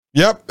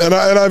Yep, and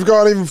I've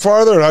gone even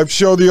farther, and I've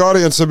showed the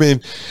audience. I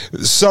mean,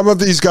 some of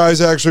these guys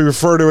actually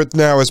refer to it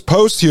now as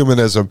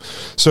posthumanism.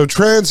 So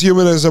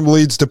transhumanism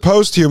leads to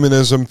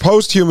posthumanism.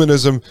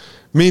 Posthumanism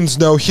means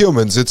no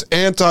humans. It's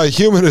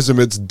anti-humanism.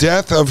 It's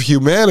death of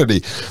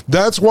humanity.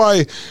 That's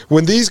why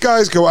when these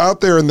guys go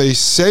out there and they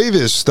say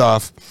this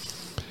stuff,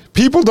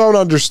 people don't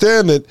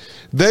understand that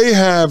they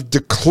have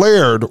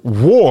declared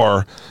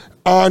war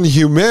on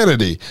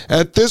humanity.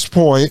 At this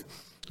point,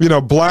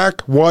 black,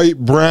 white,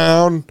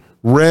 brown,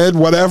 red,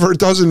 whatever, it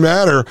doesn't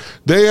matter.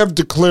 They have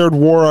declared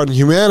war on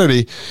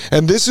humanity.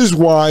 And this is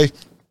why,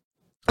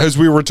 as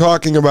we were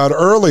talking about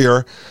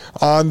earlier,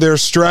 on their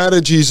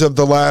strategies of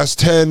the last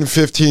 10,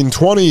 15,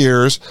 20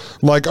 years,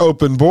 like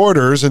open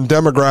borders and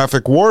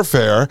demographic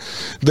warfare,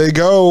 they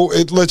go,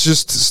 let's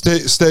just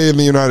stay in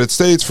the United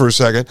States for a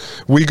second.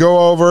 We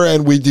go over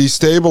and we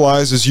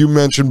destabilize, as you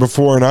mentioned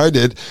before and I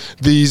did,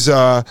 these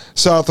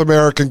South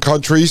American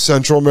countries,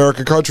 Central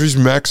American countries,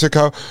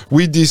 Mexico.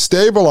 We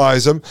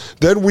destabilize them.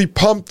 Then we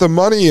pump the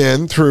money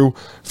in through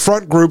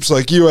front groups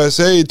like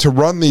USAID to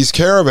run these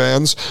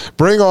caravans,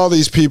 bring all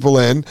these people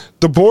in.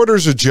 The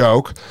border's a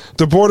joke.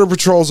 The Border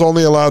Patrol's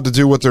only allowed to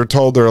do what they're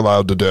told they're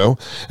allowed to do.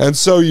 And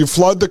so you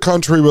flood the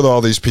country with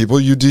all these people.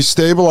 You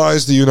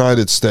destabilize the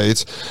United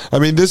States. I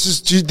mean,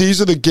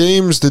 these are the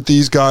games that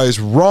these guys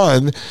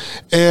run.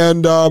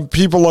 And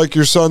people like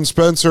your son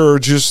Spencer are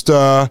just...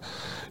 they're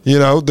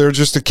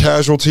just a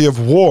casualty of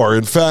war.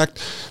 In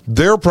fact,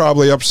 they're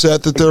probably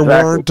upset that there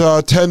weren't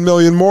 10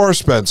 million more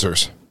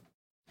Spencers.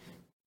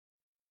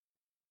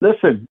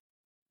 Listen,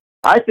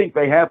 I think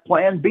they have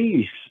plan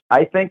Bs.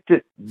 I think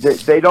that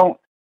they don't.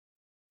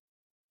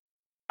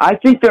 I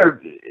think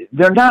they're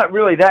not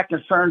really that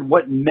concerned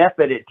what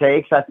method it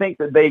takes. I think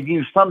that they've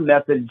used some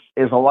methods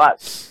as a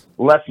lot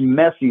less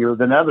messier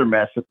than other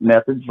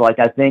methods. Like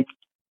I think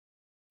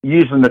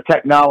using the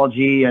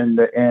technology and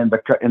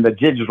the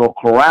digital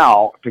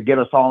corral to get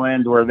us all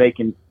in to where they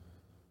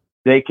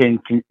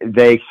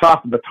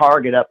soften the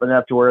target up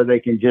enough to where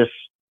they can just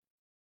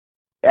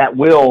at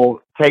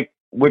will take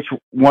which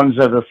ones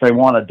of us they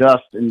want to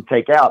dust and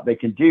take out. They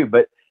can do,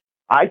 but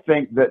I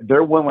think that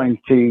they're willing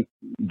to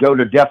go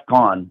to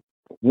DEFCON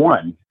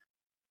 1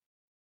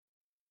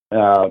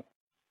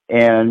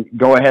 and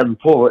go ahead and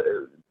push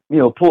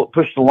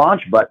the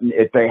launch button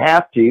if they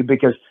have to.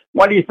 Because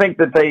why do you think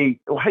that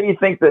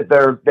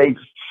they've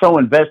so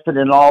invested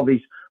in all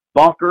these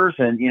bunkers?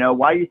 And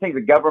why do you think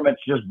the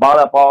government's just bought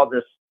up all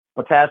this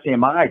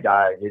potassium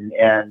iodide?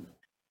 And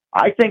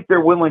I think they're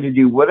willing to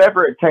do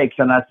whatever it takes.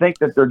 And I think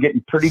that they're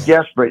getting pretty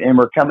desperate, and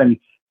we're coming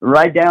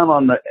right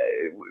down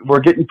we're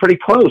getting pretty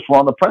close. We're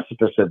on the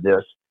precipice of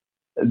this.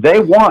 They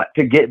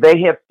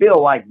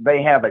feel like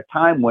they have a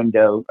time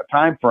window, a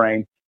time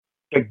frame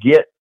to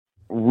get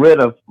rid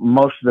of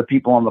most of the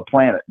people on the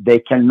planet. They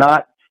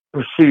cannot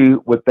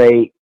pursue what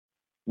they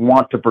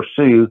want to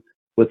pursue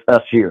with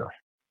us here.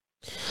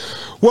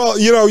 Well,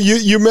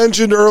 you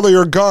mentioned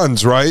earlier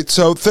guns, right?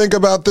 So think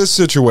about this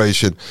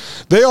situation.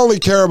 They only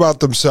care about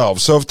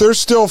themselves. So if there's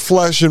still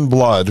flesh and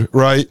blood,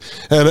 right,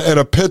 and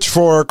a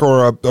pitchfork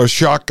or a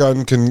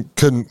shotgun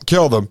can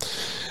kill them,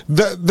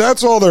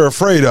 that's all they're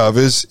afraid of,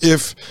 is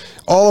if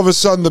all of a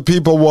sudden the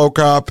people woke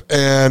up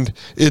and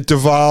it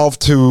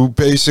devolved to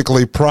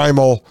basically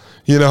primal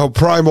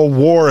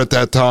war at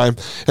that time,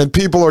 and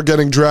people are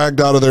getting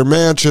dragged out of their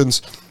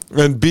mansions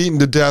and beaten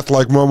to death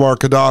like Muammar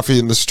Gaddafi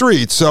in the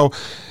streets. So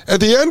at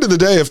the end of the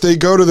day, if they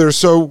go to their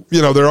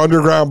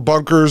underground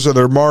bunkers or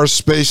their Mars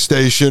space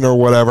station or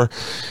whatever,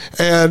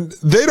 and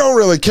they don't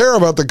really care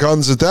about the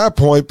guns at that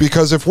point,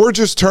 because if we're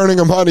just turning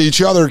them on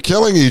each other,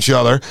 killing each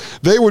other,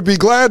 they would be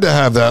glad to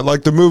have that,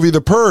 like the movie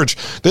The Purge.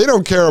 They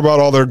don't care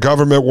about all their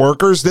government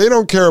workers. They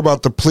don't care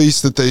about the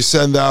police that they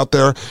send out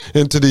there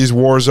into these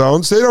war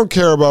zones. They don't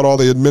care about all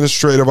the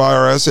administrative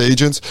IRS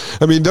agents.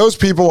 I mean, those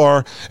people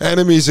are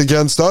enemies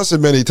against us at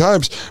many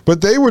times,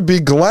 but they would be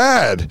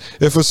glad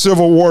if a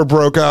civil war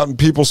broke out and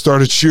people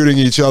started shooting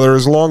each other,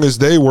 as long as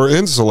they were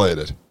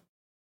insulated.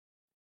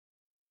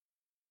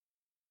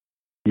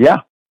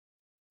 Yeah,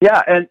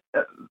 and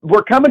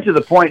we're coming to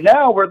the point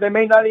now where they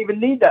may not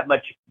even need that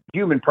much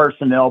human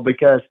personnel,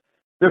 because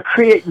they're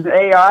creating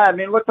AI. I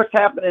mean, look what's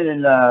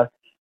happening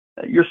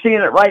you're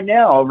seeing it right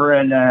now over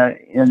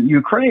in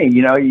Ukraine.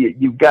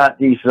 You've got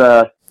these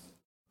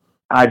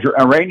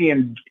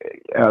Iranian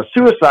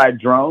suicide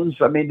drones.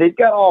 I mean, they've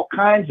got all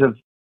kinds of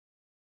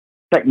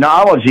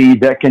technology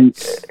that can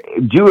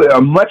do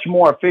a much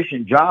more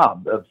efficient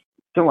job of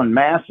killing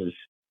masses.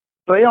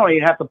 So they don't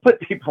even have to put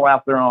people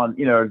out there on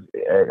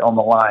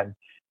the line.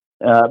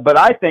 But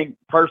I think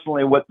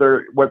personally, what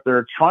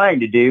they're trying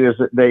to do is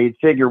that they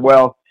figure,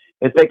 well,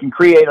 if they can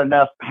create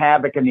enough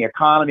havoc in the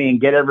economy and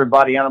get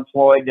everybody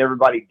unemployed,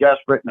 everybody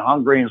desperate and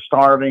hungry and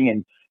starving,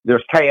 and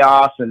there's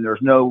chaos and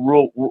there's no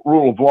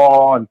rule of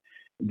law, and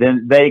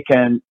then they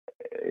can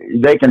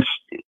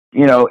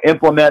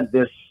implement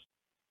this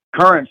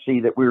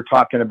currency that we were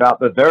talking about,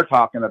 that they're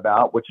talking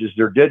about, which is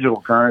their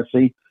digital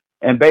currency,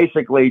 and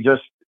basically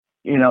just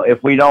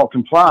if we don't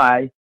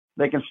comply,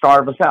 they can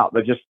starve us out.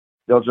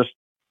 They'll just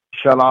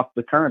shut off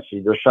the currency.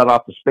 They're shut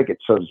off the spigot,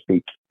 so to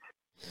speak.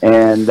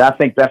 And I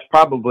think that's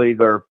probably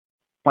their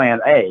plan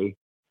A.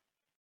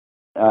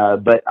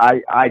 But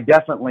I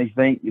definitely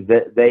think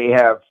that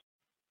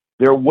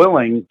they're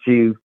willing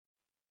to,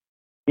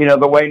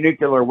 the way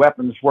nuclear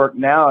weapons work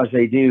now is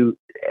they do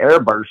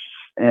airbursts,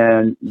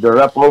 and they're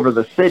up over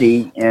the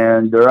city,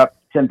 and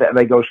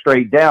they go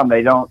straight down.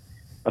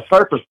 A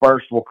surface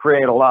burst will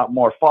create a lot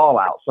more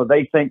fallout. So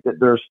they think that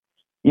there's,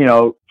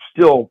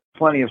 still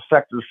plenty of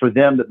sectors for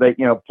them that they,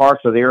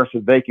 parts of the earth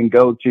that they can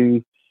go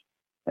to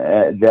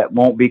that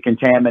won't be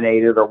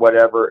contaminated or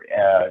whatever.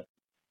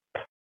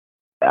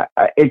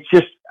 It's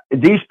just,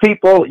 these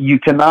people, you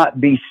cannot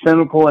be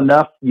cynical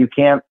enough. You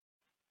can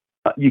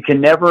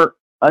never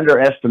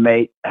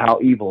underestimate how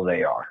evil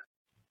they are.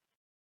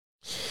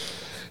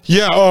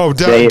 Yeah. Oh,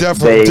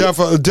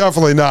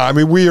 definitely not. I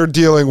mean, we are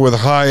dealing with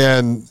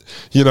high-end,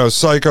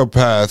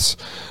 psychopaths.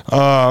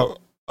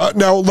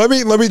 Now, let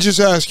me just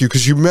ask you,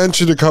 because you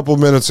mentioned a couple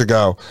minutes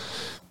ago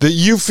that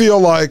you feel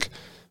like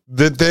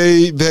that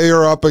they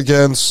are up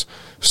against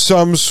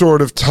some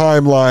sort of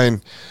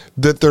timeline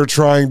that they're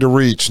trying to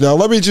reach. Now,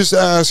 let me just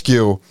ask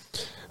you,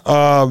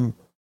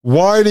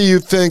 why do you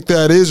think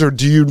that is, or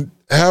do you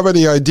have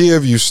any idea?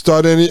 Have you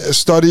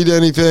studied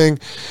anything?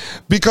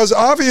 Because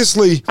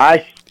obviously,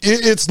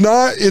 it's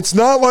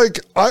not like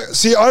I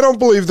don't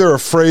believe they're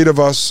afraid of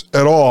us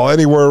at all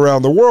anywhere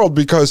around the world,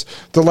 because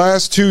the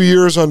last 2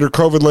 years under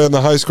COVID land,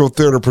 the high school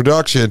theater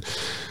production,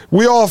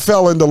 we all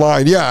fell into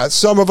line. Yeah,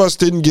 some of us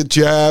didn't get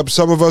jabbed.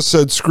 Some of us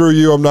said, screw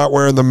you, I'm not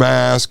wearing the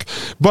mask.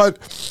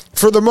 But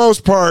for the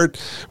most part,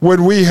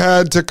 when we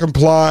had to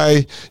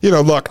comply,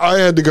 look, I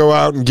had to go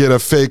out and get a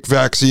fake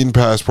vaccine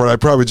passport. I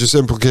probably just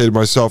implicated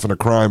myself in a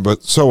crime,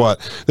 but so what?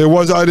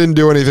 I didn't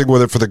do anything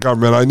with it for the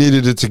government. I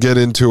needed it to get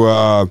into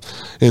a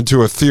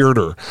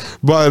theater.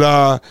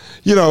 But,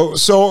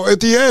 so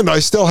at the end, I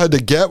still had to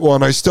get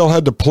one. I still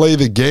had to play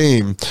the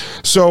game.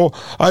 So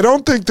I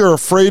don't think they're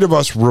afraid of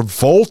us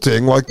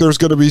revolting, like there's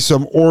going to be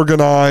some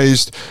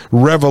organized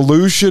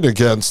revolution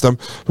against them.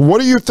 What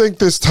do you think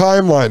this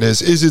timeline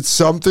is? Is it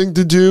something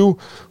to do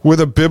with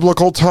a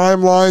biblical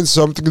timeline,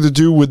 something to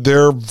do with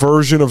their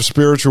version of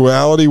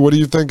spirituality? What do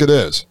you think it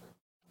is?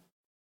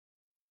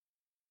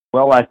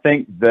 Well, I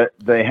think that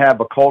they have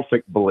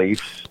occultic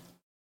beliefs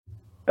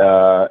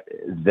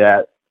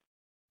that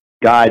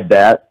guide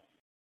that.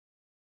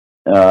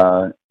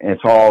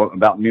 It's all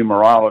about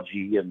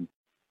numerology and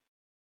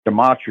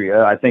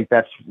gematria. I think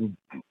that's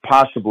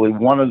possibly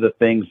one of the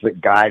things that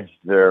guides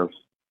their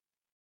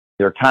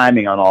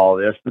timing on all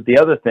of this. But the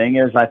other thing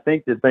is, I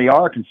think that they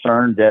are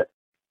concerned that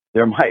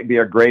there might be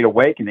a great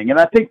awakening, and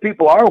I think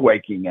people are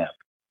waking up.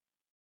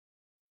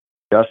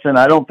 Justin,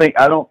 I don't think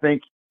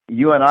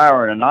you and I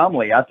are an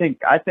anomaly. I think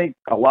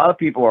a lot of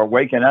people are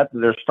waking up.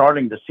 They're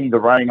starting to see the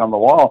writing on the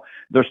wall.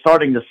 They're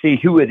starting to see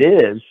who it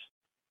is,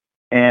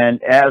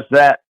 and as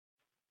that,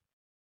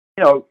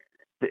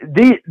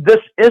 this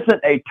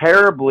isn't a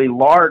terribly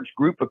large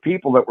group of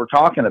people that we're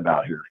talking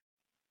about here.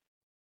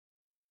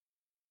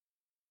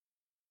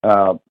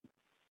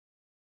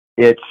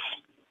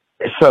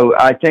 So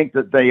I think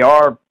that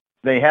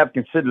they have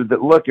considered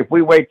that, look, if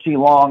we wait too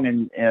long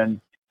and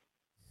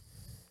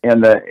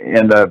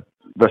the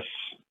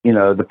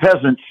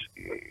peasants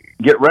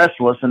get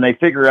restless and they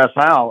figure us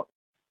out,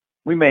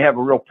 we may have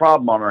a real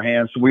problem on our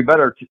hands. So we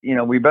better get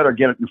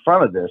it in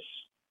front of this.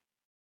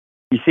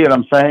 You see what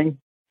I'm saying?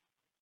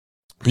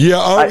 Yeah.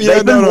 I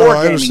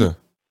understand.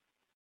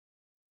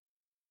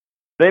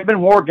 They've been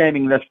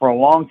wargaming this for a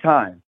long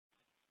time.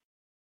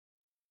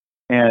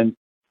 And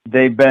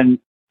they've been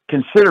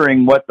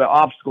considering what the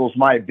obstacles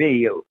might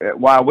be.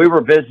 While we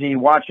were busy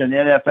watching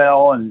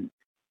NFL and,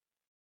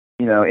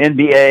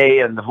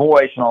 NBA and The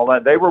Voice and all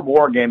that, they were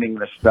wargaming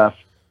this stuff.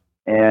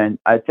 And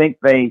I think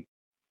they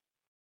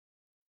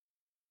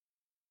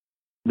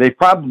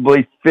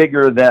probably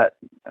figure that,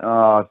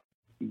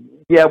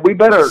 we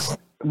better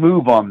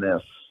move on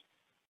this.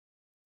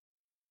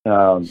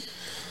 Well,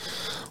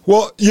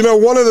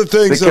 one of the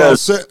things that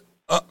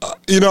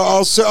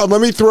I'll say,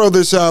 let me throw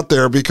this out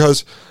there,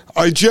 because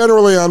I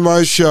generally on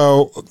my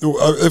show,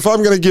 if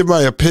I'm going to give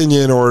my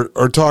opinion or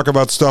talk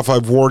about stuff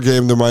I've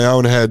wargamed in my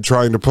own head,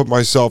 trying to put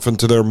myself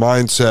into their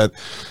mindset,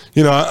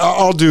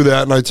 I'll do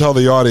that, and I tell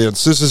the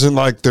audience, this isn't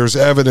like there's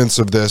evidence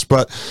of this,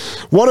 but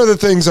one of the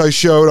things I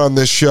showed on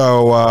this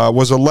show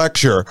was a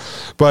lecture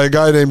by a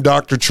guy named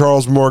Dr.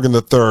 Charles Morgan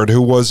III,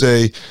 who was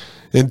a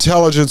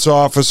intelligence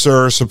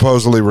officer,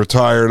 supposedly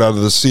retired out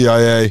of the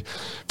CIA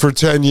for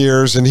 10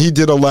 years. And he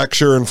did a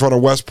lecture in front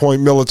of West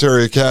Point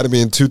Military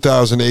Academy in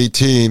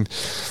 2018.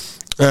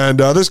 And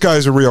this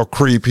guy's a real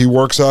creep. He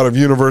works out of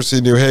University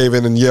of New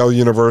Haven and Yale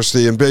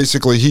University. And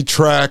basically he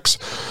tracks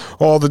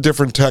all the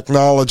different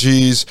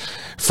technologies,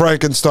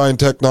 Frankenstein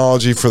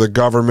technology for the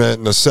government,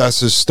 and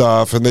assesses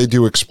stuff. And they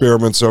do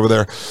experiments over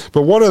there.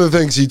 But one of the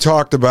things he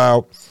talked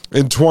about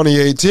in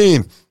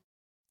 2018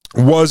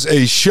 was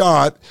a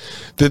shot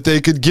that they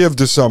could give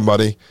to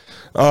somebody,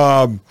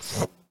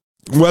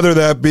 whether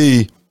that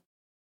be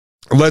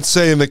let's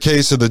say in the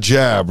case of the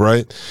jab,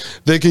 right?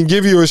 They can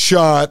give you a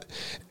shot,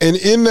 and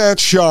in that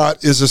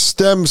shot is a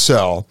stem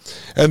cell,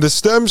 and the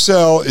stem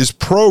cell is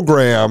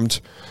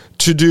programmed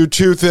to do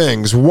two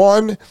things.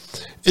 One,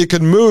 it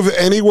can move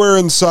anywhere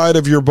inside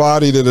of your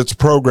body that it's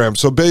programmed.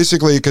 So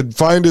basically, it could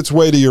find its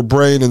way to your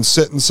brain and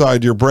sit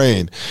inside your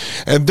brain.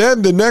 And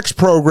then the next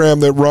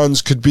program that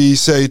runs could be,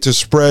 say, to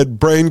spread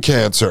brain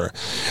cancer.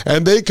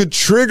 And they could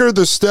trigger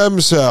the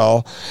stem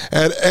cell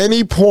at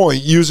any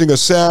point using a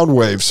sound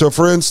wave. So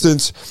for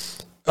instance,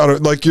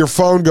 like your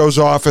phone goes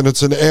off and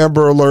it's an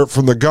Amber Alert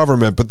from the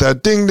government, but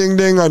that ding, ding,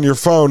 ding on your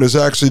phone is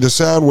actually the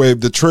sound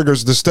wave that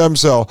triggers the stem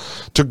cell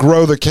to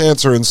grow the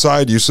cancer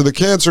inside you. So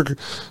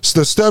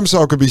the stem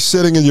cell could be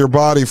sitting in your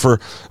body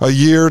for a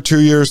year, 2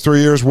 years,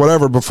 3 years,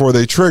 whatever, before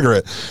they trigger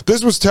it.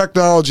 This was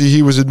technology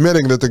he was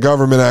admitting that the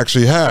government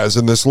actually has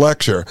in this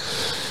lecture.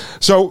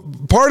 So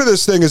part of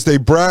this thing is they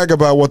brag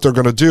about what they're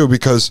going to do,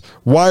 because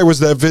why was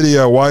that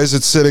video? Why is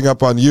it sitting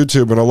up on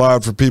YouTube and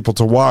allowed for people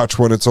to watch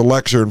when it's a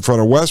lecture in front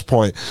of West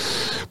Point?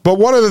 But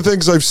one of the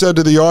things I've said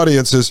to the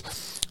audience is,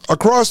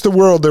 across the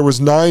world, there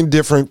was 9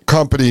 different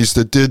companies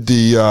that did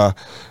the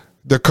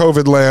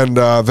COVID land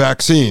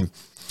vaccine.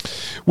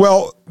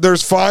 Well,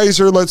 there's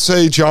Pfizer, let's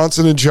say,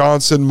 Johnson &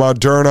 Johnson,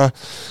 Moderna.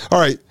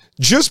 All right,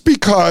 just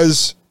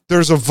because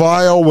there's a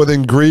vial with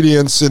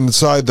ingredients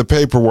inside the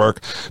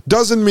paperwork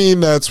doesn't mean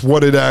that's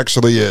what it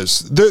actually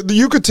is.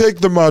 You could take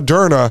the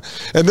Moderna,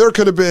 and there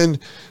could have been,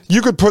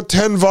 you could put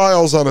 10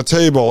 vials on a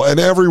table, and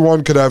every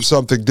one could have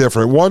something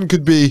different. One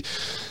could be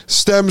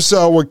stem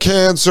cell with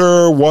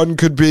cancer, one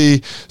could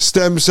be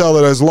stem cell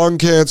that has lung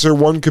cancer,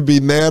 one could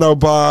be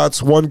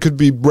nanobots, one could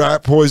be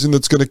rat poison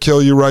that's going to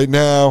kill you right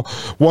now,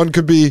 one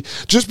could be,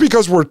 just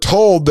because we're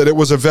told that it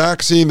was a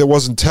vaccine that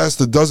wasn't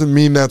tested doesn't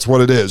mean that's what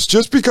it is.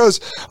 Just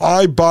because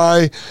I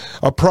buy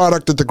a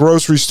product at the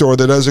grocery store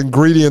that has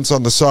ingredients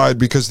on the side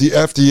because the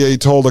FDA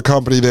told a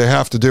company they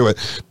have to do it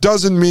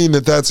doesn't mean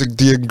that that's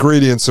the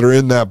ingredients that are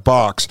in that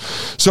box.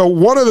 So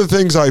one of the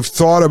things I've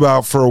thought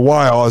about for a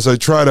while as I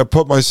try to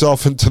put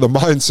myself into the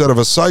mindset of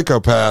a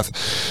psychopath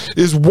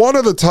is one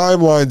of the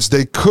timelines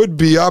they could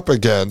be up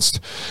against.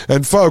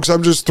 And folks,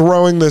 I'm just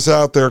throwing this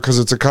out there because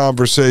it's a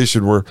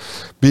conversation, we're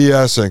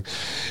BSing,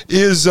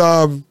 is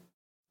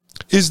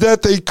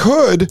that they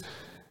could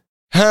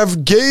have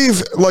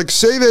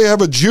say they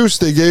have a juice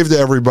they gave to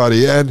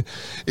everybody, and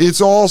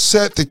it's all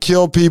set to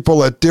kill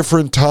people at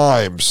different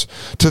times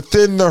to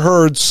thin the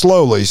herd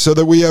slowly so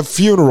that we have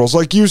funerals.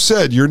 Like you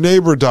said, your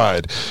neighbor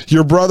died,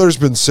 your brother's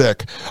been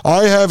sick.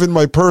 I have in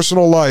my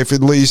personal life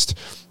at least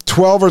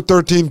 12 or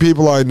 13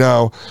 people I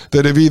know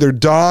that have either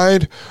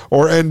died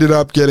or ended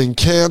up getting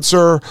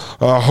cancer,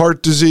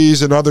 heart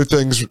disease, and other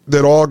things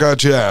that all got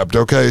jabbed.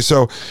 Okay,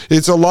 so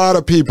it's a lot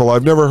of people.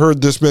 I've never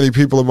heard this many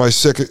people in my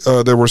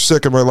that were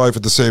sick in my life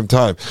at the same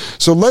time.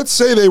 So let's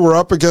say they were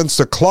up against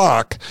a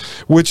clock,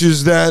 which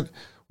is that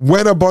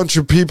when a bunch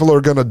of people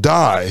are going to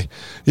die,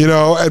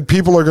 and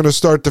people are going to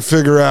start to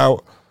figure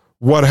out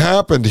what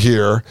happened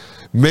here.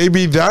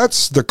 Maybe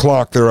that's the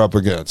clock they're up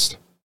against.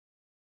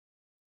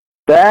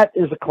 That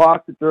is a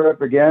clock that they're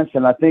up against,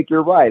 and I think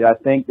you're right. I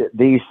think that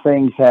these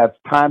things have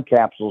time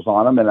capsules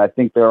on them, and I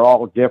think they're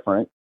all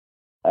different.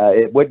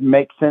 It wouldn't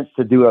make sense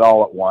to do it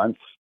all at once.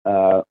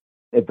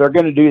 If they're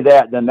going to do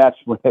that, then that's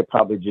when they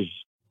probably just,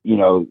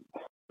 go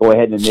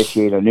ahead and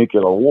initiate a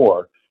nuclear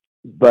war.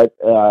 But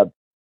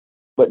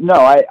no,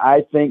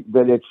 I think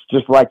that it's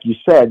just like you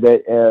said,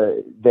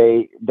 that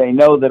they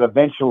know that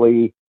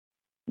eventually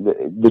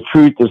the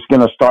truth is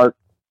going to start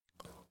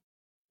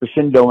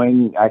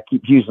crescendoing. I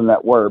keep using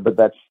that word, but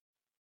that's,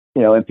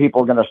 and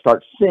people are going to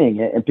start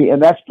seeing it.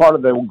 And that's part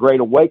of the Great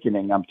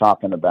Awakening I'm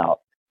talking about.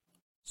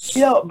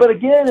 But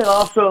again, and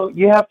also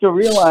you have to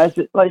realize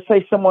that, like,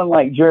 say someone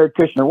like Jared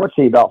Kushner, what's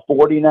he, about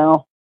 40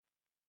 now?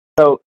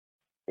 So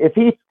if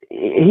he's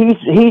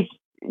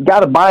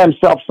got to buy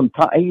himself some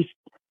time.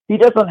 He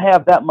doesn't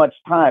have that much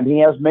time. He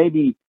has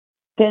maybe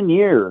 10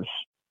 years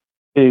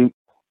to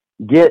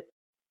get,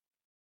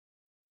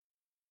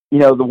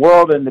 the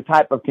world in the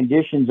type of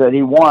conditions that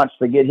he wants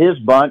to get his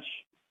bunch,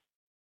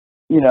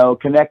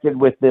 connected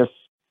with this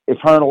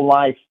eternal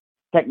life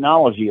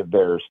technology of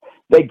theirs.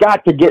 They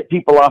got to get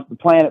people off the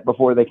planet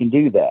before they can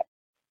do that.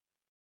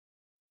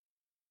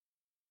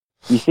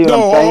 You see what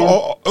I'm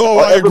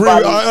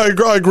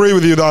saying? I agree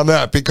with you on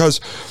that, because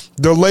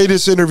the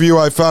latest interview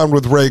I found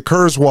with Ray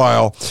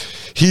Kurzweil,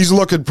 he's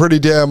looking pretty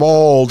damn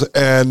old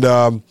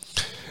and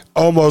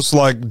almost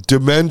like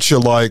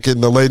dementia-like. In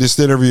the latest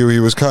interview, he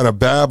was kind of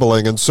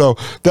babbling. And so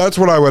that's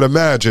what I would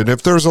imagine.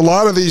 If there's a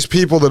lot of these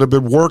people that have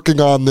been working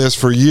on this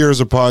for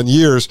years upon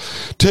years,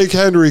 take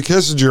Henry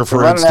Kissinger,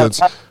 for instance.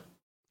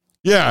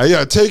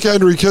 Yeah, take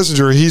Henry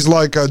Kissinger. He's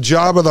like a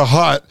Jabba the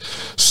Hutt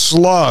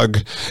slug,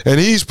 and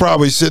he's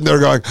probably sitting there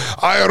going,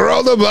 I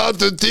wrote about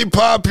the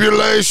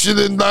depopulation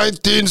in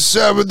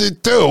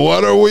 1972.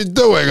 What are we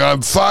doing?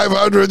 I'm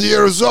 500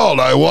 years old.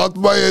 I want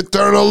my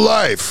eternal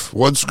life.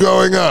 What's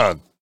going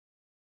on?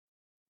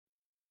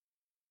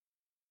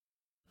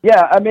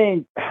 Yeah, I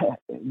mean,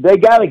 they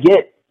got to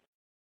get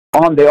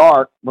on the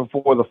ark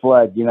before the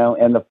flood,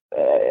 and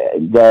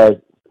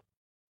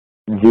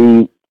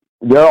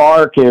their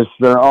ark is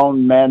their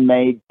own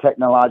man-made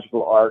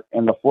technological ark,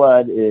 and the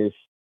flood is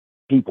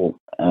people,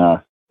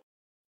 and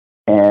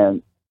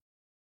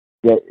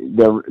the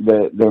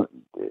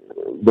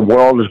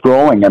world is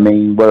growing. I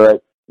mean, we're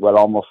at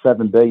almost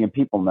 7 billion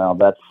people now.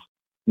 That's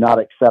not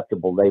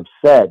acceptable. They've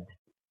said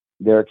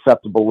their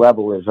acceptable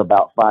level is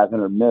about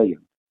 500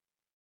 million,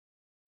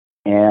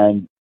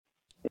 and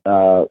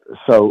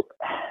so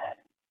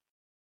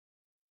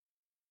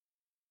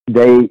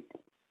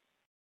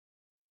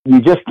you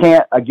just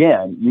can't,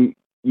 again,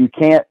 you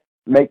can't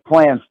make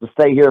plans to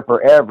stay here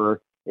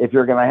forever if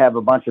you're going to have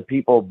a bunch of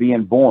people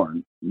being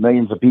born,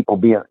 millions of people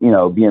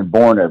being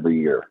born every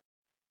year.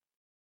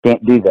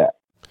 Can't do that.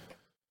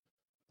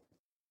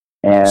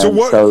 And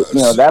so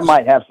that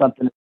might have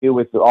something to do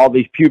with all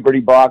these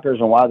puberty blockers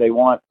and why they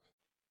want,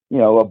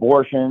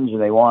 abortions,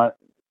 and they want,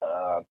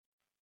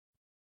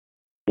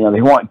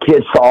 they want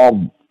kids to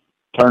all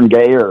turn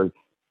gay or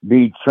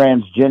be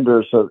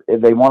transgender. So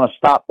if they want to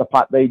stop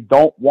they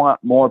don't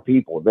want more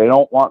people. They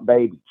don't want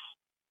babies.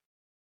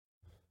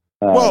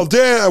 Well,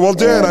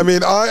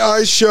 Dan,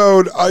 I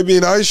showed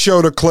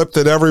a clip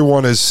that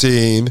everyone has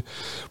seen,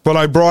 but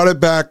I brought it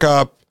back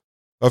up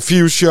a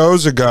few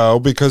shows ago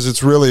because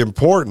it's really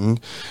important,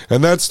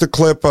 and that's the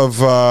clip of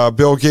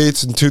Bill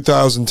Gates in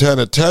 2010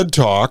 at TED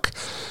Talk.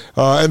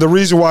 And the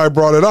reason why I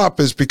brought it up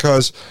is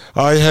because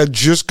I had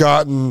just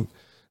gotten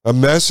a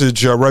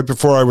message right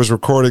before I was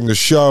recording the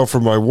show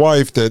from my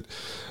wife that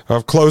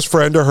a close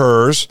friend of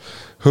hers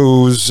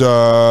who's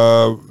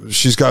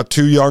she's got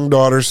 2 young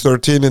daughters,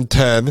 13 and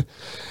 10,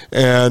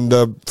 and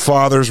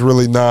father's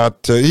really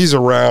not, he's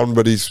around,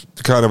 but he's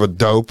kind of a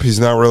dope. He's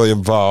not really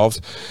involved.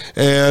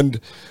 And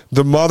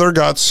the mother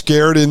got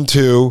scared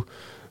into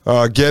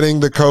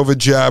getting the COVID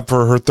jab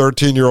for her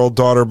 13-year-old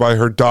daughter by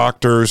her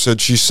doctor, said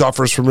she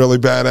suffers from really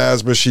bad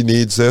asthma, she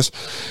needs this.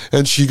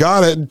 And she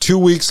got it, and 2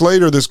 weeks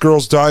later, this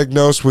girl's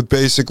diagnosed with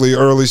basically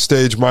early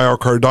stage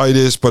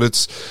myocarditis, but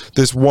it's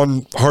this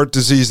one heart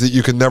disease that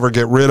you can never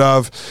get rid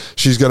of.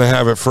 She's going to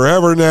have it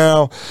forever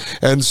now.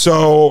 And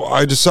so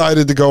I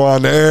decided to go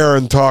on air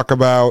and talk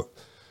about,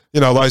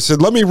 I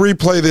said, let me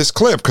replay this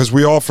clip because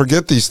we all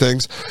forget these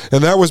things.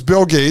 And that was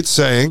Bill Gates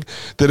saying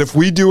that if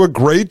we do a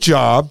great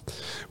job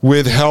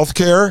with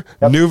healthcare,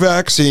 new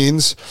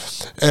vaccines,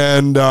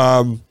 and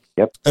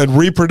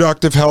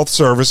reproductive health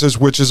services,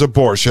 which is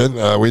abortion,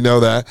 we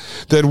know that,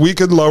 then we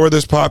could lower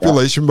this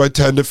population by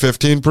 10 to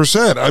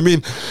 15%. I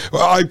mean,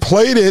 I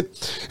played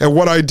it, and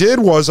what I did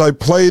was I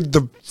played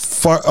the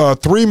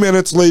 3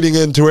 minutes leading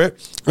into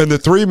it and the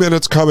 3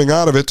 minutes coming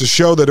out of it to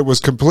show that it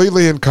was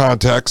completely in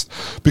context,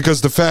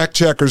 because the fact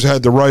checkers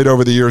had to write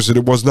over the years that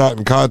it was not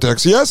in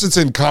context. Yes, it's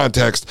in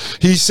context.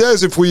 He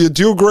says if we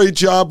do a great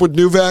job with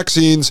new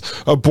vaccines,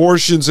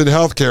 abortions, and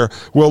healthcare,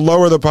 we'll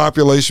lower the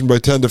population by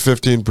 10 to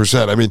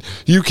 15%. I mean,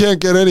 you can't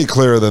get any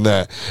clearer than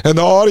that. And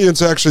the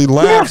audience actually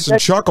laughs and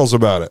chuckles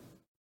about it.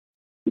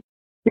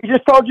 He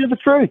just told you the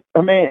truth. I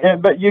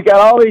mean, but you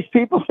got all these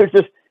people that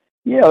just,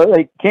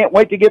 they can't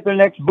wait to get their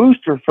next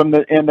booster and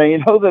they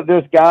know that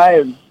this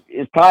guy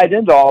is tied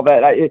into all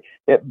that.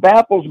 It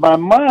baffles my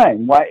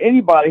mind why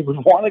anybody would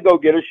want to go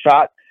get a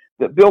shot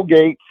that Bill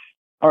Gates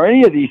or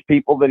any of these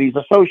people that he's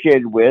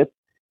associated with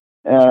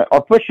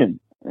are pushing.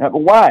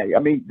 Why? I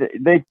mean,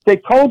 they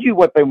told you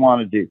what they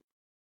want to do.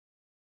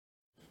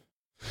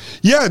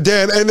 Yeah,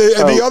 Dan, and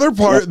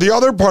the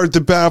other part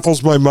that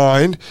baffles my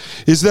mind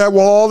is that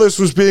while all this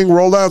was being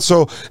rolled out,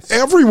 so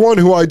everyone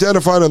who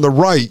identified on the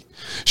right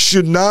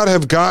should not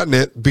have gotten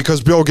it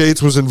because Bill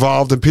Gates was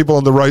involved and people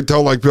on the right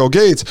don't like Bill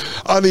Gates.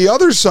 On the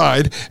other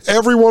side,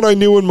 everyone I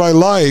knew in my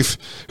life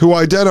who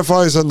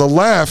identifies on the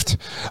left,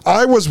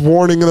 I was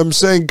warning them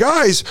saying,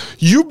 guys,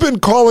 you've been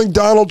calling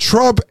Donald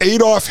Trump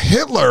Adolf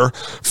Hitler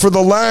for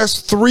the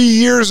last 3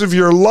 years of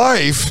your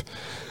life,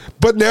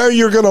 but now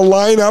you're going to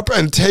line up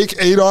and take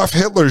Adolf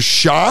Hitler's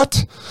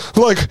shot?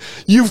 Like,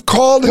 you've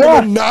called him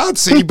a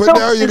Nazi, but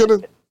now you're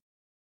going to...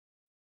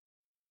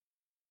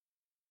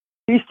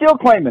 He's still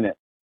claiming it.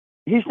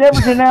 He's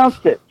never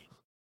denounced it.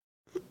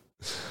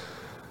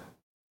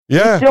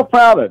 Yeah. He's still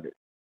proud of it.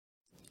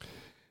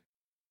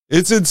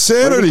 It's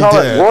insanity,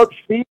 Dan. Warp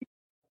speed?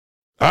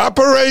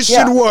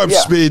 Operation Warp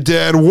Speed,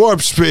 Dan.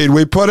 Warp Speed.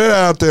 We put it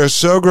out there.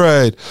 So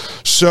great.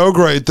 So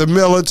great. The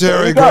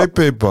military, great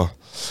people.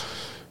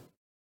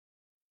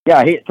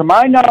 Yeah, to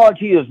my knowledge,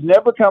 he has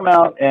never come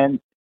out and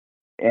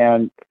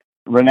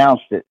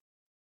renounced it.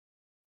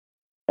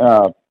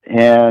 So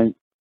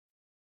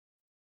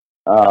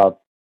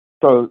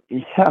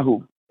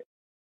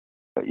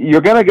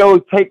you're going to go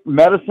take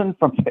medicine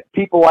from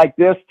people like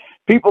this,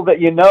 people that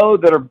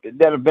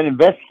that have been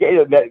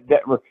investigated,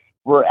 that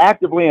were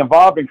actively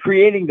involved in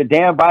creating the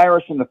damn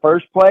virus in the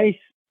first place.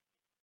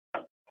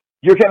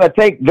 You're going to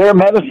take their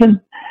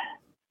medicine.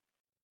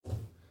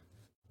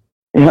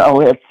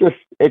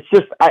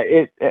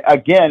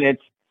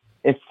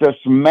 It's this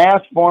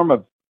mass form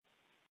of,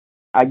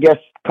 I guess,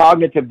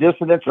 cognitive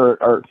dissonance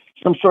or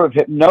some sort of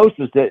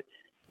hypnosis that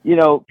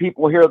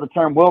people hear the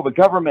term, well, the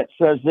government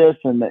says this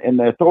and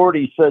the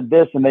authorities said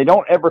this, and they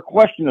don't ever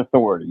question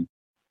authority.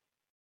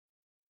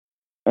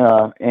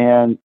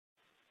 And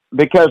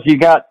because you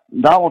got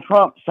Donald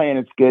Trump saying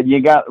it's good, you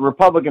got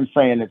Republicans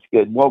saying it's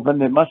good. Well, then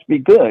it must be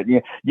good.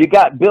 You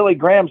got Billy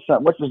Graham's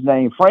son, what's his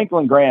name?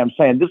 Franklin Graham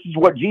saying this is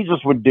what Jesus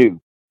would do.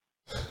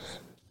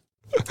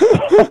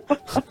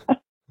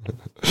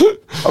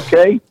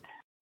 Okay.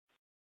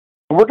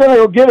 We're going to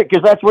go get it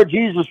because that's what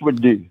Jesus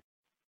would do.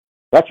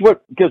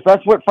 Because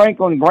that's what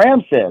Franklin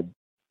Graham said.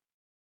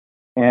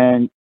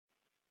 And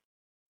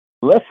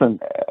listen,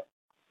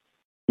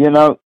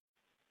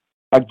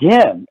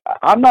 again,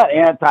 I'm not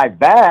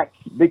anti-vax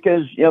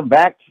because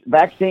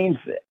vaccines.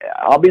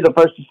 I'll be the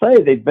first to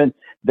say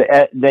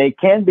they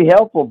can be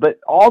helpful, but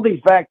all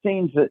these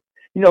vaccines that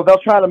they'll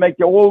try to make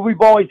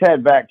we've always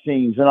had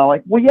vaccines, and I'm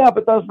like, well, yeah,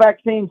 but those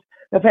vaccines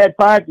have had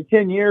 5 to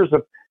 10 years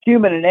of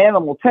human and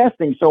animal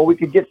testing, so we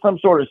could get some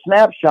sort of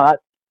snapshot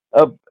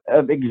of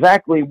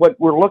exactly what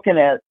we're looking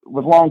at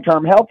with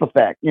long-term health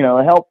effect,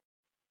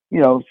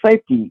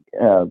 safety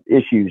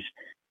issues.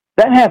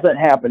 That hasn't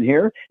happened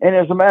here, and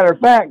as a matter of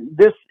fact,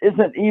 this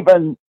isn't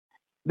even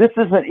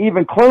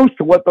close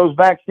to what those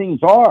vaccines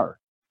are.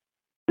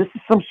 This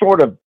is some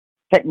sort of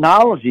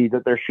technology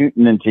that they're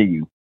shooting into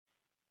you.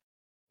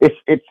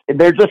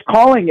 They're just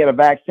calling it a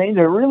vaccine.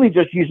 They're really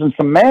just using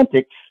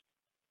semantics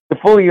to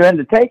fool you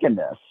into taking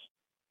this.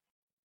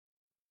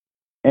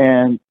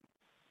 And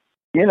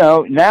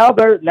now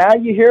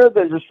you hear that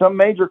there's some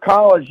major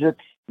college that's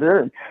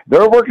they're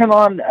working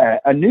on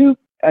a new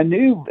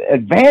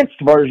advanced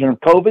version of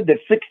COVID that's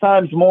 6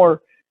 times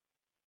more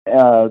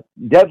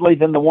deadly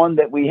than the one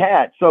that we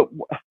had. So,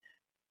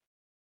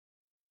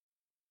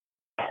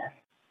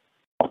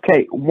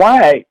 okay,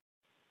 why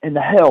in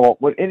the hell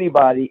would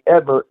anybody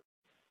ever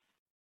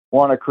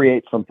want to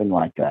create something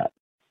like that?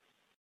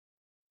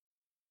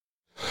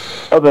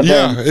 Other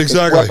than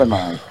exactly.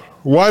 Weaponized.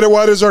 Why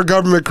does our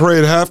government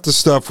create half the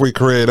stuff we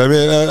create? I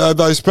mean,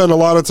 I spend a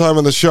lot of time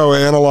on the show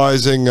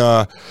analyzing,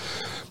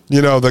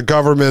 the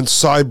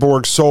government's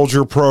cyborg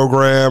soldier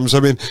programs. I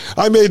mean,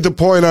 I made the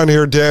point on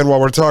here, Dan, while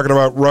we're talking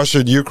about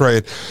Russia and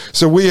Ukraine.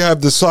 So we have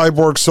the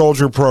cyborg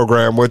soldier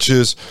program, which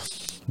is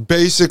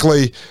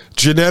basically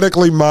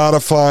genetically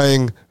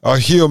modifying a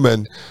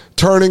human,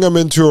 turning them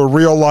into a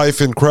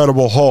real-life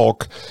Incredible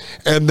Hulk,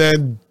 and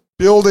then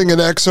building an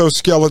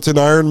exoskeleton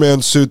Iron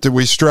Man suit that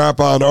we strap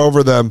on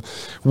over them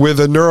with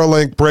a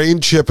Neuralink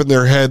brain chip in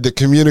their head that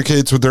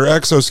communicates with their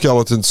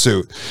exoskeleton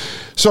suit.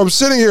 So I'm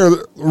sitting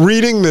here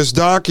reading this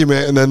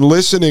document and then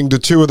listening to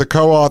 2 of the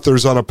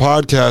co-authors on a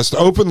podcast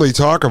openly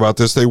talk about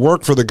this. They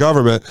work for the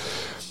government.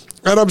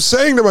 And I'm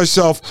saying to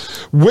myself,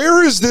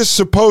 where is this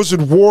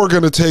supposed war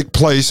going to take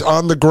place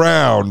on the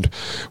ground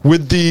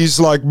with these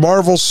like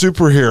Marvel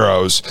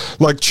superheroes?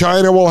 Like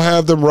China will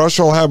have them,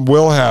 Russia will have them,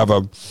 we'll have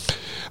them.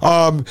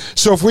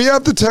 So if we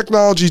have the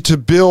technology to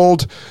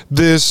build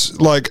this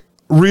like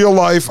real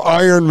life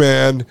Iron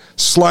Man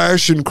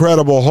 /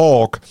 Incredible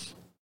Hulk,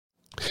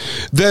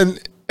 then,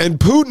 and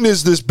Putin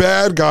is this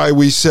bad guy,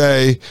 we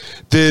say,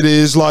 that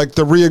is like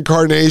the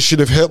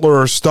reincarnation of Hitler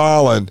or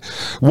Stalin.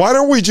 Why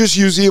don't we just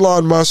use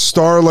Elon Musk's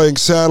Starlink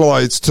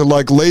satellites to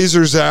like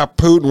laser zap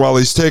Putin while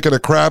he's taking a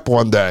crap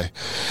one day?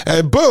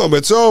 And boom,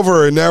 it's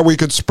over, and now we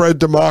could spread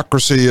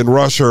democracy in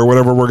Russia or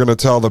whatever we're going to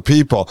tell the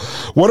people.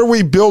 What are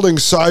we building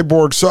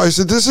cyborg? So I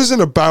said, this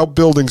isn't about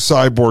building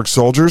cyborg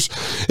soldiers.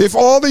 If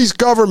all these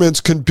governments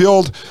can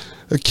build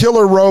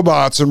killer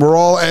robots and we're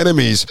all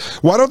enemies,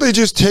 why don't they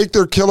just take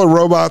their killer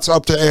robots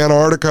up to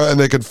Antarctica and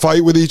they could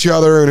fight with each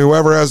other, and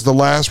whoever has the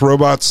last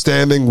robot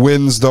standing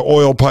wins the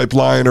oil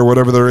pipeline or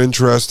whatever they're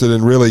interested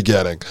in really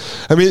getting?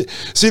 I mean,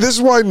 see, this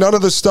is why none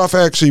of this stuff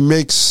actually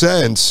makes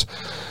sense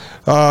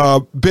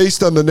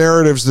based on the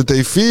narratives that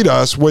they feed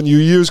us when you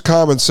use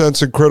common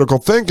sense and critical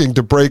thinking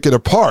to break it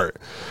apart.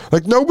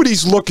 Like,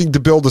 nobody's looking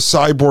to build a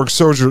cyborg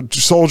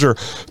soldier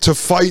to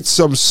fight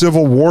some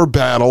civil war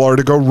battle or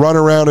to go run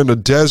around in a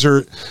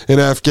desert in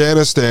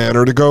Afghanistan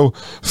or to go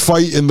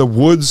fight in the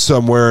woods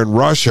somewhere in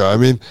Russia. I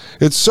mean,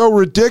 it's so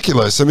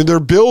ridiculous. I mean, they're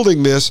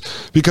building this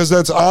because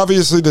that's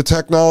obviously the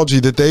technology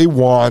that they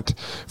want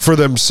for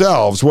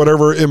themselves,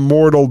 whatever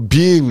immortal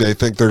being they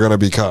think they're going to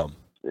become.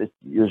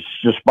 It's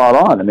just spot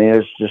on. I mean,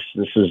 this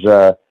is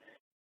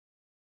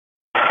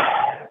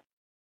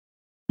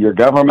your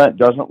government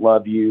doesn't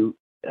love you.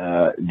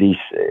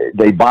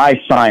 They buy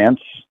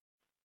science.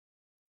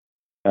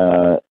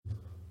 They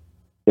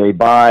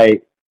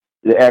buy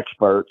the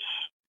experts,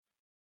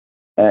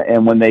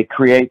 and when they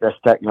create this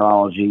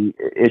technology,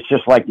 it's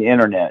just like the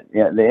internet.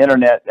 The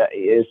internet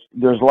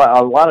there's a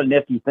lot of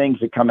nifty things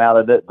that come out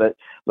of it, but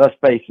let's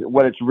face it,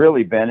 what it's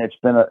really been, it's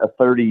been a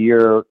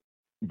 30-year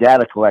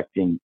data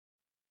collecting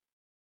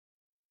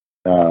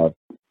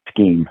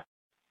scheme.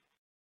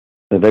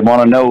 So they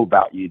want to know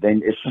about you.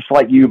 It's just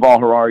like Yuval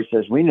Harari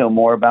says, we know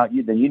more about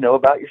you than you know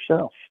about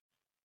yourself.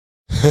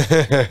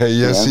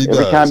 Yes, he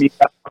every does.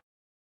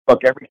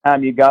 Every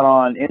time you got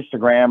on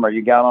Instagram or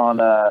you got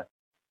on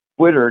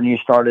Twitter and you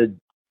started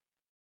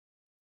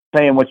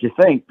saying what you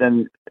think,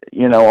 then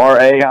our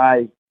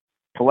AI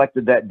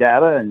collected that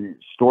data and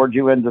stored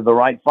you into the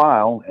right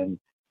file. And,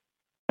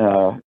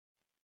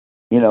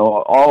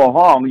 all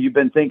along you've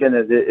been thinking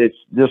that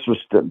this was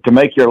to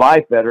make your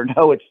life better.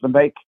 No, it's to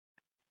make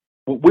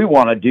what we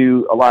want to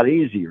do a lot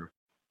easier.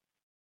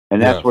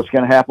 And that's what's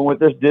going to happen with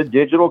this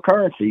digital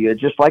currency. It's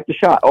just like the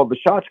shot. Oh, the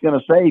shot's going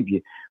to save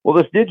you. Well,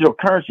 this digital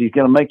currency is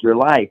going to make your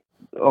life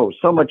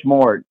so much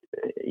more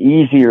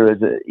easier,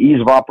 the ease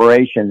of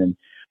operation, and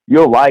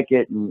you'll like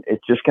it, and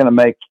it's just going to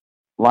make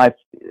life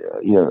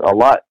a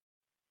lot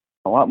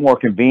more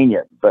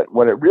convenient. But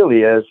what it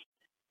really is,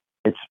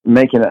 it's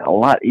making it a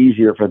lot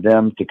easier for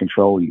them to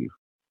control you.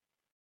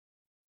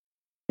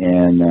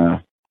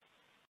 And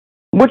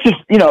which is,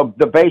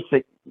 the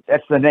basic,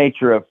 that's the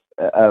nature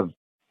of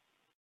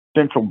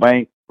central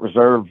bank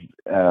reserve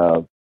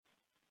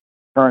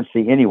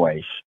currency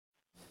anyways,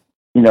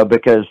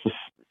 because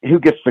who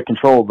gets to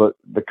control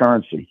the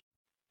currency,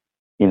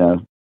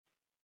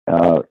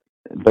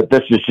 but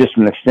this is just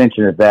an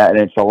extension of that, and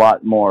it's a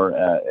lot more,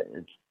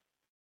 it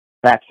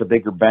packs a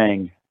bigger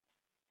bang,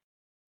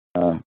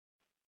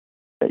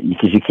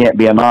 because you can't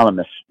be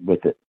anonymous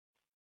with it.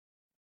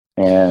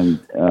 And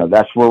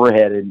that's where we're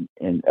headed.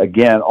 And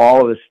again,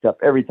 all of this stuff,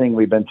 everything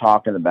we've been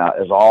talking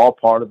about is all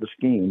part of the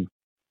scheme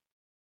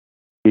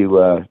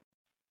to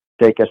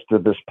take us to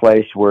this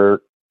place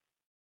where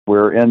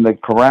we're in the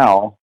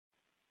corral.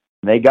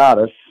 They got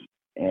us,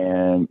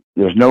 and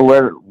there's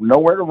nowhere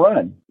to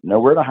run,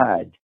 nowhere to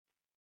hide.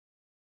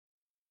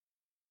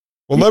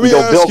 Well, let me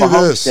ask you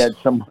this.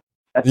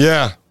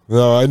 Yeah.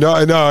 No,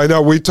 I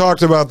know. We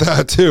talked about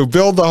that too.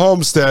 Build the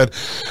homestead.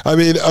 I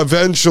mean,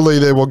 eventually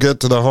they will get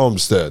to the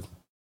homestead.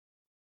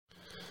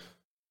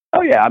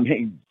 Oh yeah, I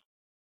mean,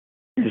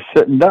 you just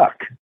sit and duck.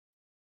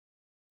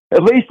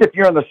 At least if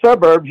you're in the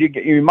suburbs,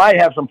 you might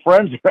have some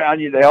friends around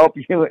you to help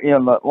you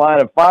in the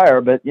line of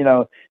fire. But in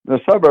the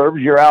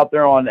suburbs, you're out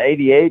there on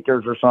 80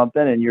 acres or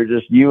something, and you're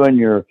just you and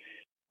your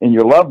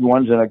loved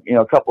ones, and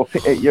a couple of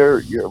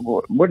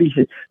what do you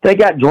say? They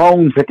got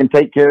drones that can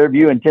take care of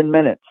you in 10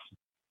 minutes.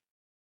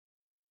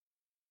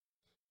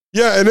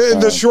 Yeah, and in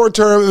the short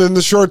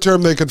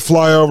term, they could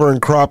fly over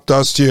and crop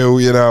dust you,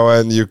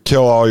 and you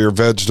kill all your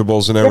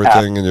vegetables and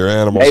everything and your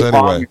animals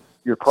anyway.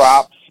 Your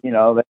crops,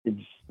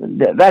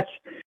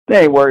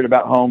 they ain't worried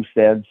about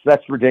homesteads.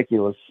 That's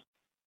ridiculous.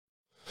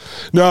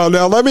 No,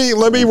 now let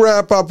me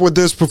wrap up with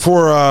this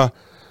before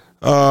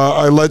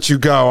I let you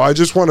go. I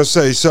just want to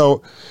say,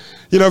 so,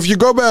 if you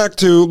go back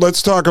to,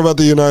 let's talk about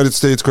the United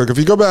States quick. If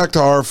you go back to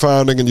our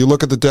founding and you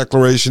look at the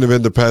Declaration of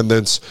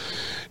Independence,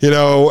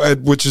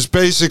 which is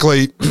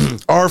basically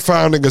our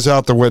founding is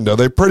out the window.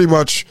 They pretty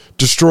much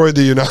destroyed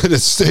the United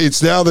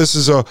States. Now this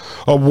is a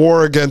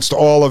war against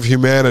all of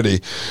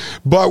humanity.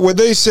 But when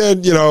they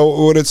said,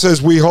 when it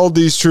says we hold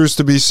these truths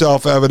to be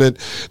self-evident,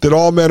 that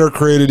all men are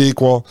created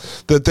equal,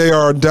 that they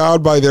are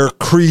endowed by their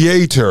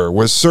creator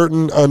with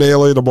certain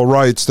unalienable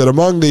rights, that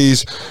among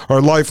these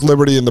are life,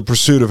 liberty, and the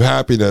pursuit of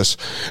happiness.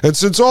 And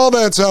since all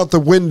that's out the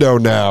window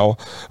now,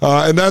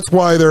 and that's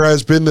why there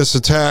has been this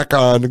attack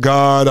on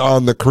God,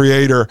 on the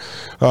creator,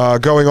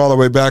 going all the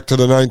way back to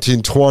the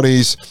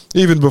 1920s,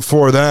 even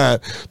before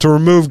that, to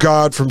remove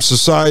God from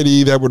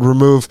society, that would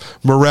remove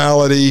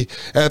morality,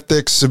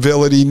 ethics,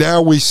 civility. Now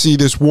we see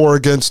this war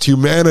against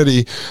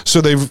humanity,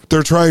 so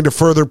they're trying to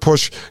further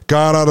push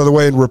God out of the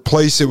way and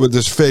replace it with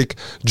this fake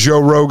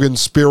Joe Rogan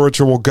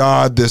spiritual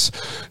God, this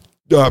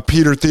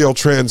Peter Thiel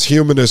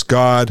transhumanist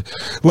God.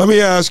 Let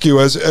me ask you,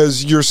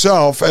 as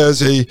yourself,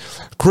 as a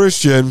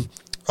Christian,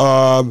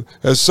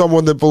 as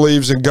someone that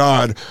believes in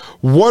God,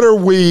 what are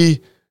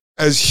we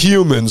as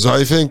humans?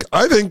 I think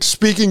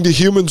speaking to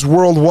humans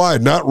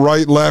worldwide, not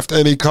right, left,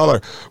 any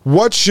color,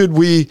 what should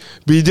we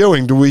be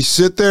doing? Do we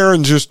sit there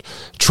and just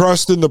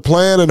trust in the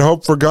plan and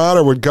hope for God,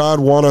 or would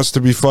God want us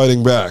to be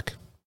fighting back?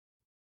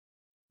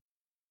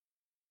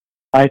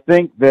 I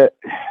think that,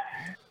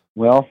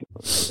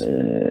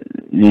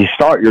 you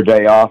start your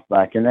day off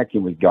by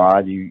connecting with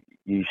God. You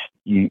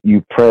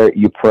pray.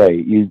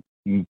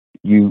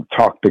 You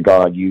talk to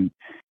God. You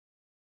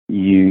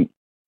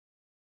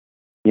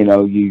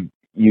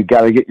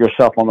got to get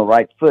yourself on the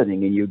right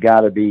footing, and you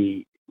got to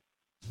be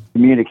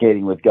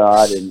communicating with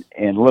God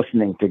and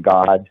listening to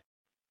God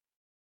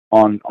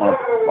on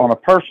a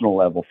personal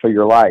level for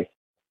your life.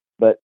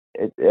 But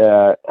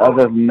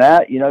other than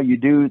that, you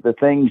do the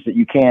things that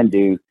you can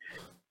do.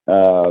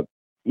 I'll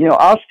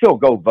still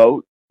go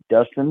vote,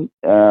 Dustin.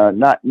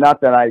 Not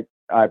that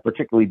I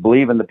particularly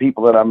believe in the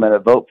people that I'm going to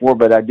vote for,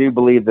 but I do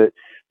believe that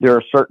there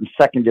are certain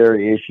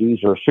secondary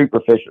issues or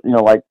superficial,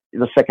 like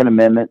the Second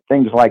Amendment,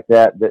 things like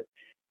that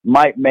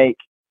might make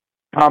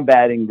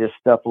combating this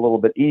stuff a little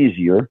bit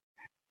easier.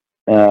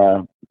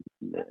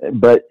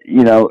 But,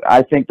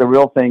 I think the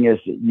real thing is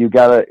you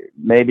got to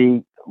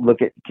maybe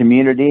look at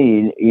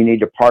community. You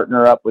need to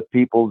partner up with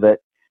people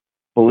that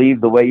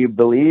believe the way you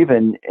believe,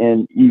 and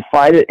you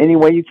fight it any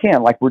way you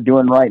can, like we're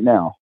doing right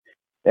now.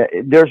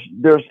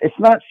 It's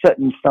not set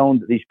in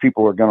stone that these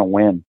people are going to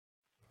win.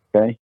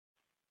 Okay.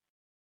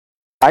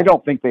 I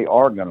don't think they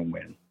are going to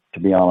win, to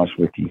be honest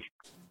with you.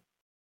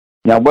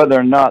 Now, whether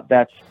or not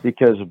that's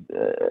because of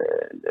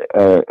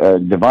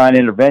divine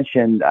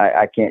intervention,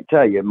 I can't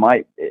tell you.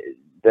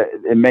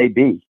 It may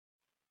be,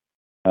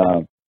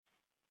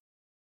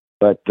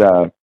 but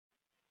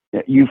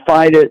you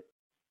fight it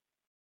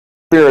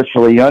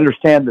spiritually. You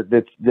understand that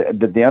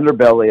the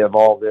underbelly of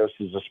all this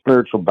is a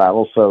spiritual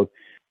battle. So,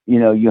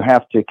 you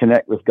have to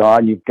connect with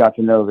God. You've got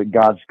to know that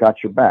God's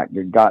got your back.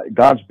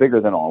 God's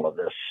bigger than all of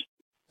this.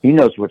 He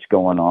knows what's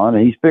going on,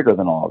 and He's bigger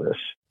than all this.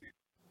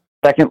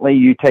 Secondly,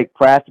 you take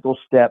practical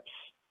steps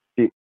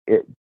to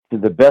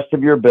the best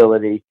of your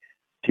ability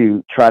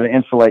to try to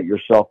insulate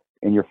yourself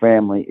and your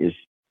family as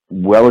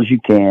well as you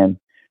can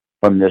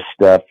from this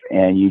stuff,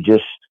 and you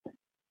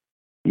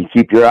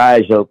keep your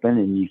eyes open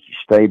and you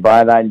stay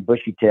bright-eyed and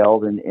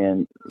bushy-tailed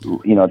and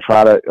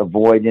try to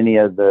avoid any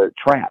of the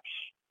traps.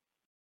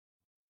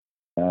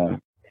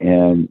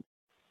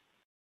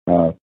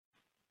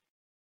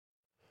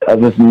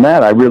 Other than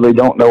that, I really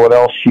don't know what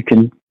else you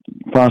can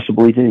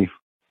possibly do.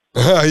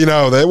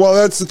 Well,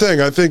 that's the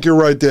thing. I think you're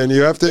right, Dan.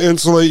 You have to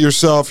insulate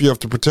yourself. You have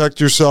to protect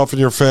yourself and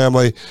your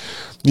family.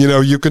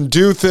 You can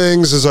do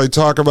things, as I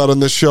talk about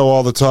on this show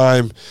all the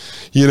time,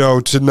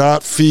 to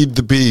not feed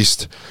the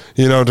beast,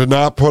 to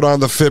not put on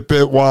the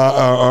Fitbit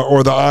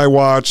or the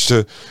iWatch,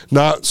 to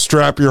not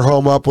strap your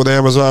home up with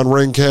Amazon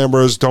Ring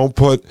cameras. Don't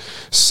put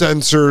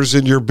sensors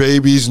in your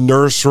baby's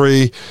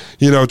nursery.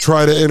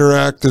 Try to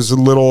interact as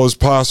little as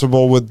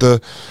possible with the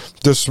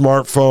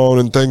smartphone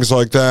and things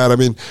like that. I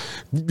mean,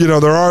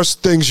 there are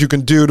things you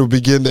can do to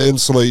begin to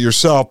insulate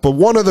yourself. But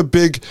one of the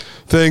big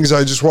things,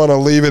 I just want to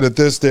leave it at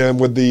this, Dan,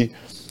 with the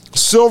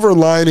silver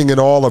lining in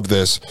all of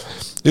this,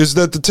 is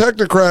that the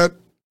technocrat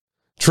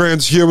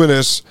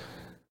transhumanists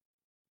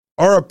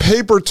are a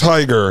paper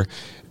tiger.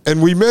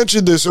 And we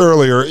mentioned this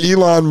earlier,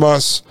 Elon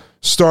Musk's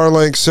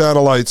Starlink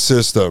satellite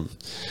system.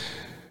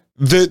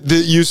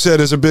 That you said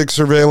is a big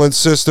surveillance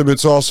system.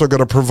 It's also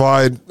going to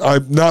provide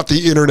not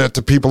the internet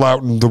to people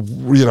out in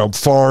the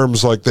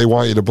farms like they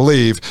want you to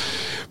believe,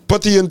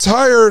 but the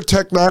entire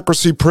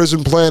technocracy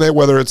prison planet,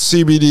 whether it's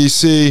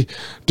CBDC,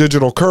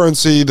 digital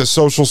currency, the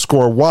social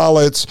score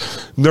wallets,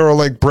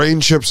 Neuralink brain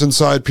chips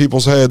inside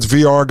people's heads,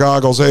 VR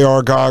goggles,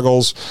 AR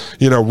goggles,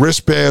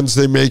 wristbands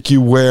they make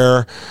you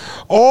wear,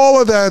 all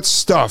of that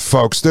stuff,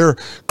 folks. They're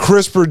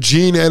CRISPR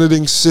gene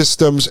editing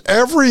systems.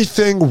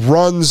 Everything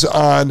runs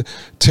on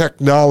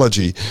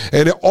technology.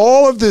 And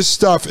all of this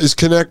stuff is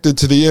connected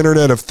to the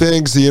Internet of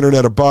Things, the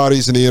Internet of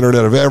Bodies, and the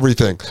Internet of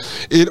Everything.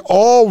 It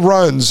all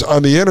runs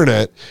on the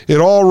Internet. It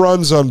all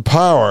runs on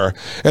power.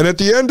 And at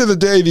the end of the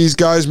day, these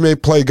guys may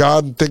play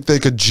God and think they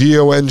could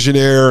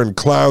geoengineer and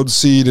cloud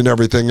seed and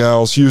everything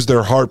else, use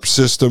their HARP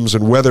systems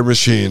and weather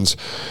machines.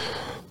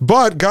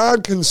 But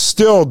God can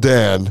still,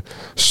 Dan,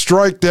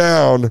 strike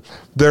down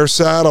their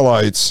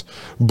satellites,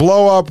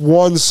 blow up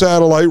one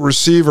satellite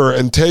receiver,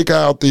 and take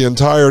out the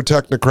entire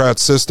technocrat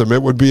system.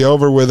 It would be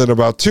over with in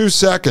about 2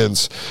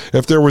 seconds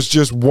if there was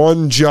just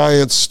one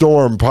giant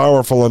storm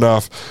powerful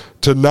enough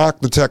to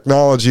knock the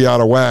technology out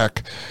of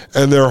whack,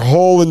 and their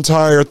whole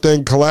entire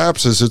thing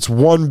collapses. It's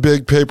one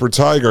big paper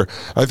tiger.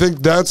 I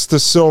think that's the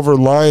silver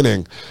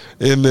lining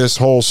in this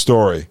whole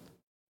story.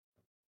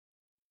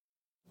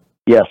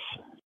 Yes.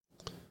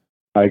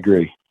 I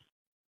agree.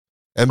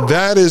 And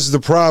that is the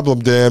problem,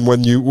 Dan,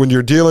 when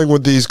you're dealing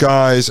with these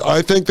guys.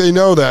 I think they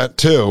know that,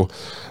 too.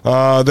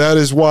 That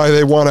is why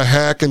they want to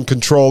hack and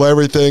control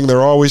everything.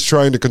 They're always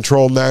trying to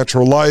control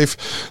natural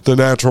life, the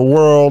natural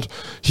world,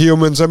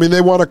 humans. I mean,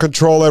 they want to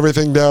control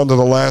everything down to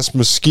the last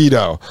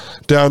mosquito,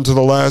 down to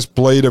the last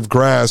blade of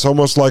grass,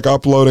 almost like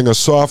uploading a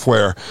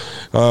software,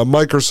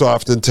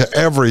 Microsoft, into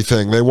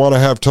everything. They want to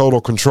have total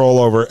control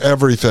over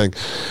everything.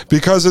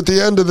 Because at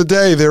the end of the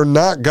day, they're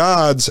not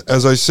gods.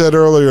 As I said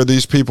earlier,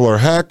 these people are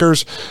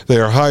hackers. They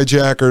are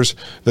hijackers.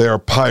 They are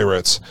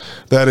pirates.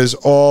 That is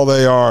all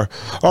they are.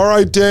 All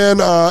right,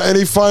 Dan,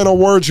 any final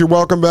words? You're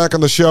welcome back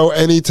on the show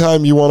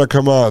anytime you want to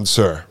come on,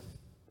 sir.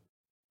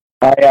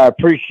 I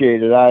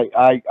appreciate it.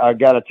 I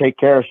got to take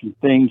care of some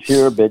things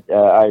here, but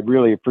I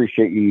really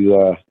appreciate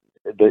you.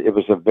 It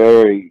was a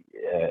very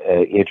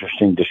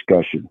interesting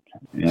discussion,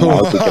 and I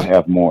hope we can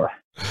have more.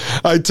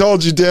 I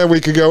told you, Dan, we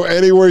could go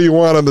anywhere you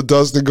want on the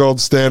Dustin Gold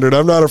Standard.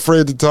 I'm not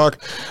afraid to talk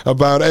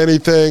about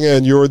anything,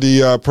 and you're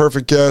the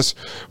perfect guest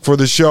for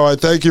the show. I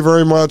thank you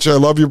very much. I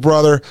love you,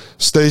 brother.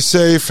 Stay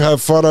safe.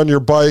 Have fun on your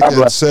bike,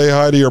 and say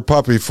hi to your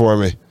puppy for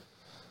me.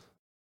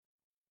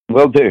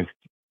 Will do.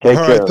 Take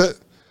care. Right,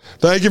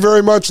 thank you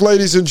very much,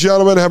 ladies and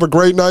gentlemen. Have a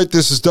great night.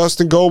 This is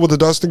Dustin Gold with the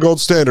Dustin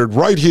Gold Standard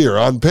right here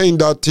on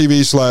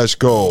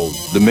Pain.tv/gold.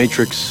 The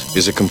Matrix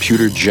is a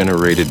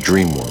computer-generated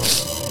dream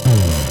world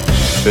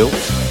built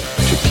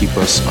to keep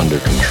us under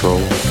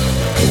control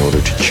in order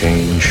to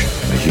change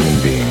a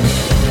human being.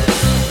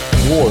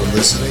 You're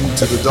listening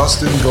to the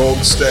Dustin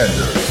Gold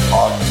Standard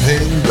on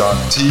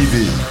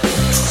Pain.tv.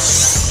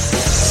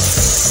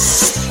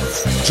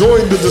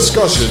 Join the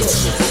discussion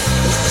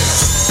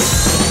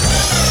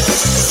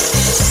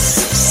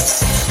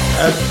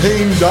at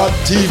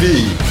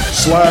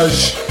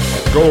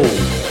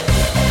Pain.tv/gold.